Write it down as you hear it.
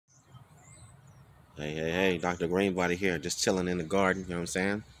Hey, Dr. Greenbody here, just chilling in the garden, you know what I'm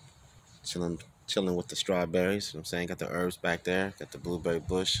saying? Chilling with the strawberries, you know what I'm saying? Got the herbs back there, got the blueberry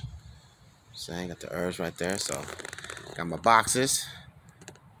bush, you know what I'm saying? Got the herbs right there, so got my boxes.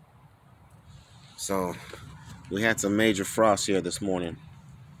 So we had some major frost here this morning,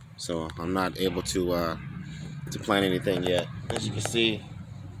 so I'm not able to plant anything yet. As you can see,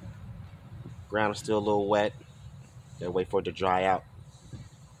 ground is still a little wet. Gotta wait for it to dry out.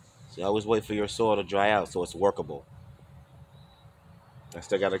 So you always wait for your soil to dry out so it's workable. I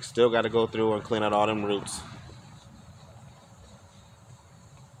still gotta go through and clean out all them roots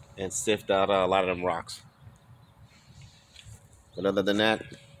and sift out a lot of them rocks. But other than that,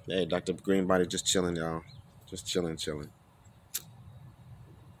 hey, Dr. Greenbody just chilling, y'all. Just chilling.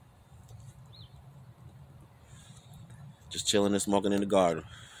 Just chilling and smoking in the garden.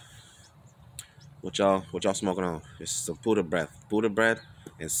 What y'all smoking on? It's some Buddha breath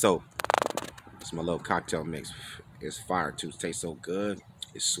and soap. It's my little cocktail mix. It's fire too. It tastes so good.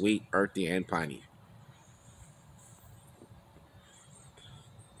 It's sweet, earthy, and piney.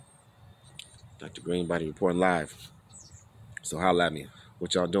 Dr. Greenbody reporting live. So holla at me.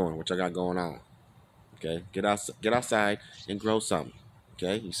 What y'all doing? What y'all got going on? Okay, get outside and grow something.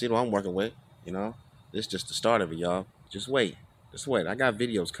 Okay, you see what I'm working with. You know, this is just the start of it, y'all. Just wait. I got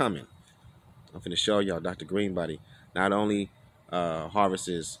videos coming. I'm finna show y'all Dr. Greenbody not only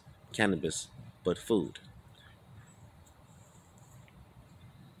harvests cannabis, but food.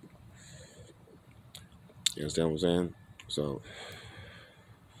 You understand what I'm saying? So,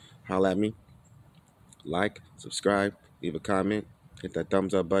 holla at me. Like, subscribe, leave a comment, hit that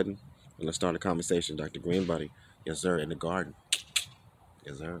thumbs up button, and let's start a conversation. Dr. Greenbody. Yes, sir, in the garden.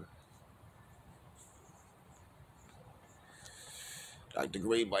 Yes, sir. Dr.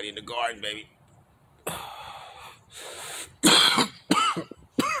 Greenbody in the garden, baby.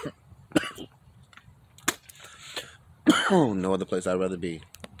 No other place I'd rather be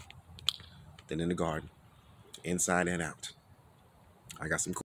than in the garden, inside and out. I got some cool